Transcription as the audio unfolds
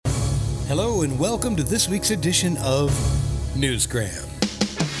Hello and welcome to this week's edition of Newsgram.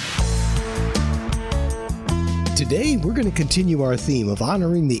 Today, we're going to continue our theme of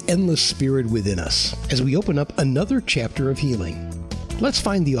honoring the endless spirit within us as we open up another chapter of healing. Let's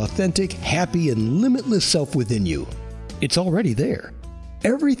find the authentic, happy, and limitless self within you. It's already there.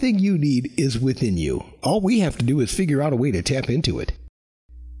 Everything you need is within you. All we have to do is figure out a way to tap into it.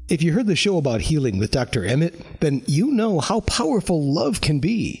 If you heard the show about healing with Dr. Emmett, then you know how powerful love can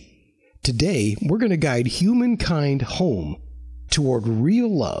be. Today, we're going to guide humankind home toward real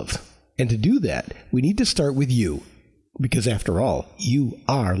love. And to do that, we need to start with you. Because after all, you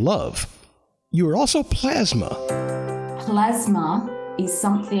are love. You are also plasma. Plasma is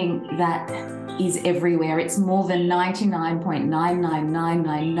something that is everywhere. It's more than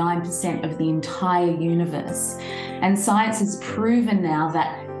 99.99999% of the entire universe. And science has proven now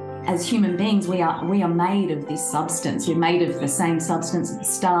that as human beings, we are made of this substance. We're made of the same substance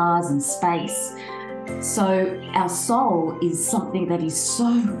as stars and space. So our soul is something that is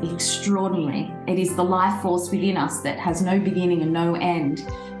so extraordinary. It is the life force within us that has no beginning and no end.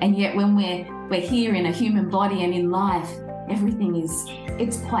 And yet when we're here in a human body and in life,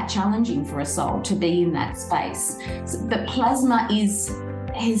 it's quite challenging for a soul to be in that space. But plasma is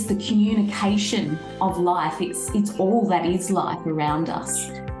the communication of life. It's all that is life around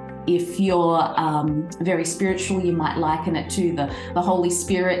us. If you're very spiritual, you might liken it to the Holy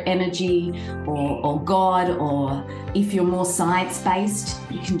Spirit energy or God, or if you're more science-based,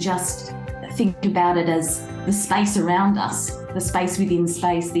 you can just think about it as the space around us, the space within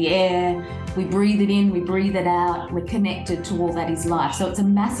space, the air. We breathe it in, we breathe it out, we're connected to all that is life. So it's a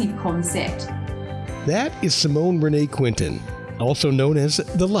massive concept. That is Simone Renee Quinton, also known as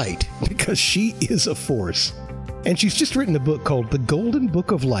The Light, because she is a force. And she's just written a book called The Golden Book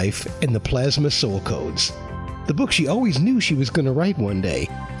of Life and the Plasma Soul Codes. The book she always knew she was going to write one day,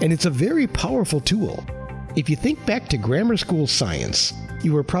 and it's a very powerful tool. If you think back to grammar school science,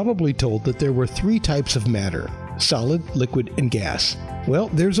 you were probably told that there were 3 types of matter: solid, liquid, and gas. Well,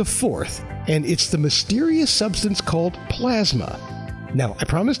 there's a 4th, and it's the mysterious substance called plasma. Now, I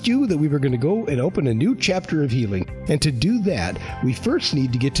promised you that we were going to go and open a new chapter of healing, and to do that, we first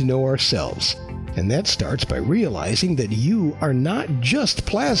need to get to know ourselves. And that starts by realizing that you are not just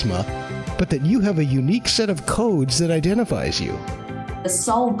plasma, but that you have a unique set of codes that identifies you. The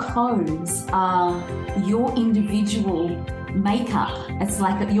soul codes are your individual makeup. It's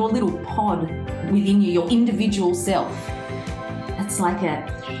like your little pod within you, your individual self. It's like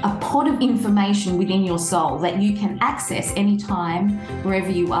a pod of information within your soul that you can access anytime, wherever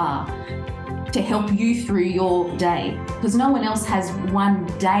you are, to help you through your day. Because no one else has one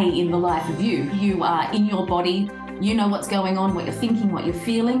day in the life of you. You are in your body, you know what's going on, what you're thinking, what you're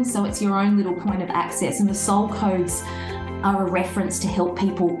feeling, so it's your own little point of access. And the soul codes are a reference to help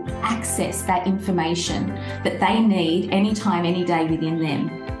people access that information that they need anytime, any day within them.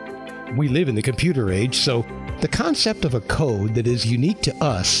 We live in the computer age, so the concept of a code that is unique to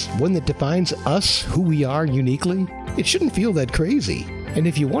us, one that defines us, who we are uniquely, it shouldn't feel that crazy. And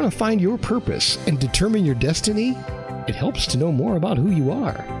if you want to find your purpose and determine your destiny, it helps to know more about who you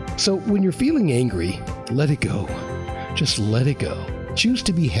are. So when you're feeling angry, let it go. Just let it go. Choose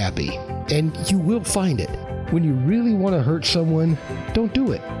to be happy, and you will find it. When you really want to hurt someone, don't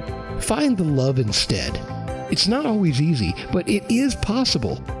do it. Find the love instead. It's not always easy, but it is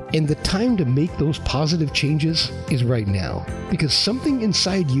possible. And the time to make those positive changes is right now, because something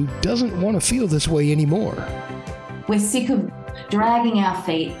inside you doesn't want to feel this way anymore. We're sick of dragging our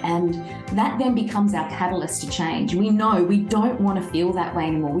feet, and that then becomes our catalyst to change. We know we don't want to feel that way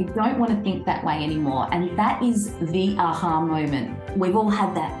anymore. We don't want to think that way anymore. And that is the aha moment. We've all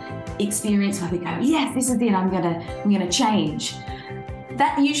had that experience where we go, yes, this is it, I'm gonna change.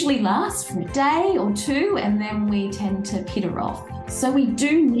 That usually lasts for a day or two, and then we tend to peter off. So we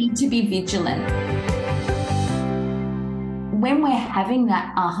do need to be vigilant. When we're having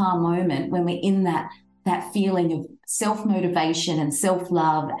that aha moment, when we're in that feeling of self-motivation and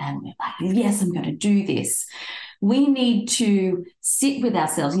self-love, and we're like, yes, I'm going to do this, we need to sit with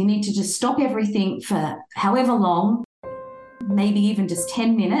ourselves. You need to just stop everything for however long, maybe even just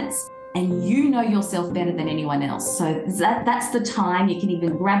 10 minutes, and you know yourself better than anyone else. So that's the time. You can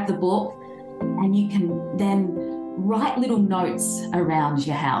even grab the book, and you can then write little notes around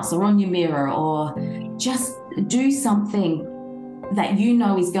your house or on your mirror, or just do something that you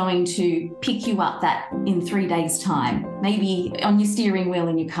know is going to pick you up that in 3 days' time, maybe on your steering wheel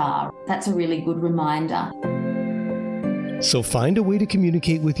in your car. That's a really good reminder. So find a way to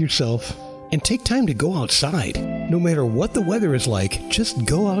communicate with yourself and take time to go outside. No matter what the weather is like, just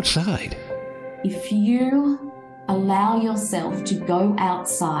go outside. If you allow yourself to go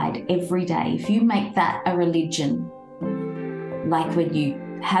outside every day. If you make that a religion, like when you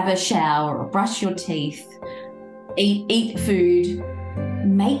have a shower or brush your teeth, eat food,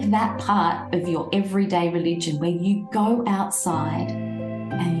 make that part of your everyday religion where you go outside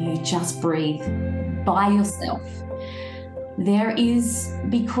and you just breathe by yourself. There is,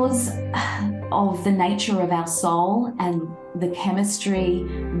 because of the nature of our soul and the chemistry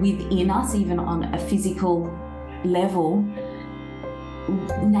within us, even on a physical level,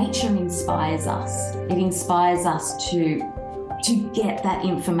 nature inspires us. It inspires us to get that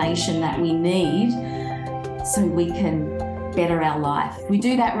information that we need so we can better our life. We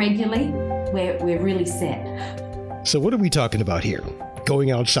do that regularly, we're really set. So what are we talking about here?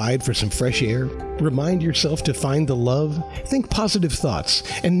 Going outside for some fresh air? Remind yourself to find the love, think positive thoughts,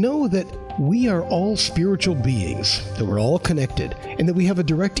 and know that we are all spiritual beings, that we're all connected, and that we have a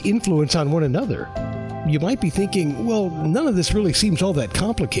direct influence on one another. You might be thinking, well, none of this really seems all that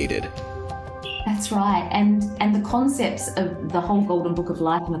complicated. That's right. And the concepts of the whole Golden Book of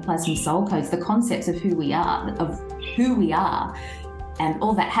Life and the Plasma Soul Codes, the concepts of who we are, and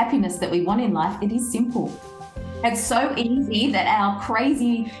all that happiness that we want in life, it is simple. It's so easy that our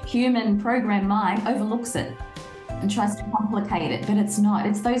crazy human program mind overlooks it and tries to complicate it, but it's not.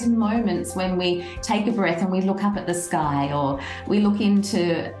 It's those moments when we take a breath and we look up at the sky, or we look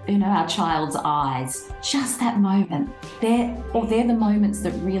into, our child's eyes. Just that moment. They're the moments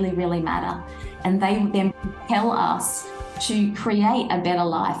that really, really matter. And they then propel us to create a better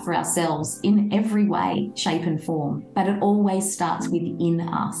life for ourselves in every way, shape and form. But it always starts within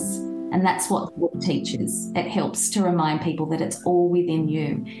us. And that's what the book teaches. It helps to remind people that it's all within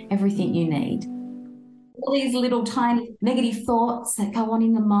you, everything you need. All these little tiny negative thoughts that go on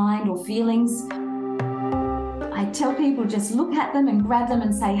in the mind or feelings, I tell people just look at them and grab them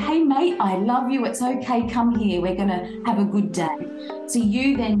and say, hey mate, I love you, it's okay, come here, we're gonna have a good day. So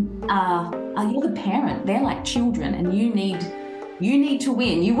you then you're the parent, they're like children, and you need to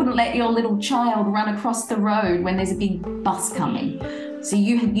win. You wouldn't let your little child run across the road when there's a big bus coming. So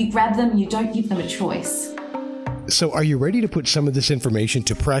you grab them, you don't give them a choice. So are you ready to put some of this information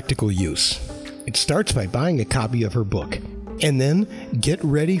to practical use? It starts by buying a copy of her book, and then get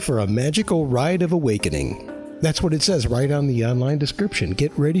ready for a magical ride of awakening. That's what it says right on the online description.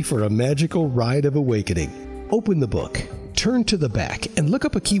 Get ready for a magical ride of awakening. Open the book, turn to the back, and look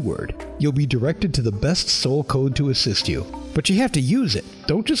up a keyword. You'll be directed to the best soul code to assist you. But you have to use it.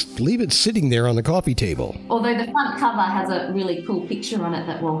 Don't just leave it sitting there on the coffee table. Although the front cover has a really cool picture on it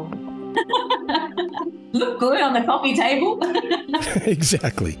that will look good on the coffee table.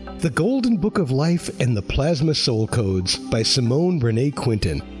 Exactly. The Golden Book of Life and the Plasma Soul Codes by Simone Renee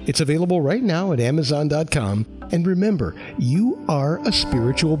Quinton. It's available right now at Amazon.com. And remember, you are a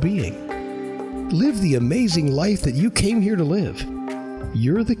spiritual being. Live the amazing life that you came here to live.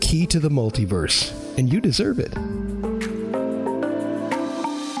 You're the key to the multiverse, and you deserve it.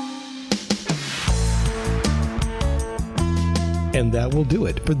 And that will do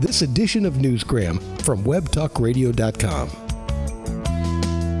it for this edition of Newsgram from WebTalkRadio.com.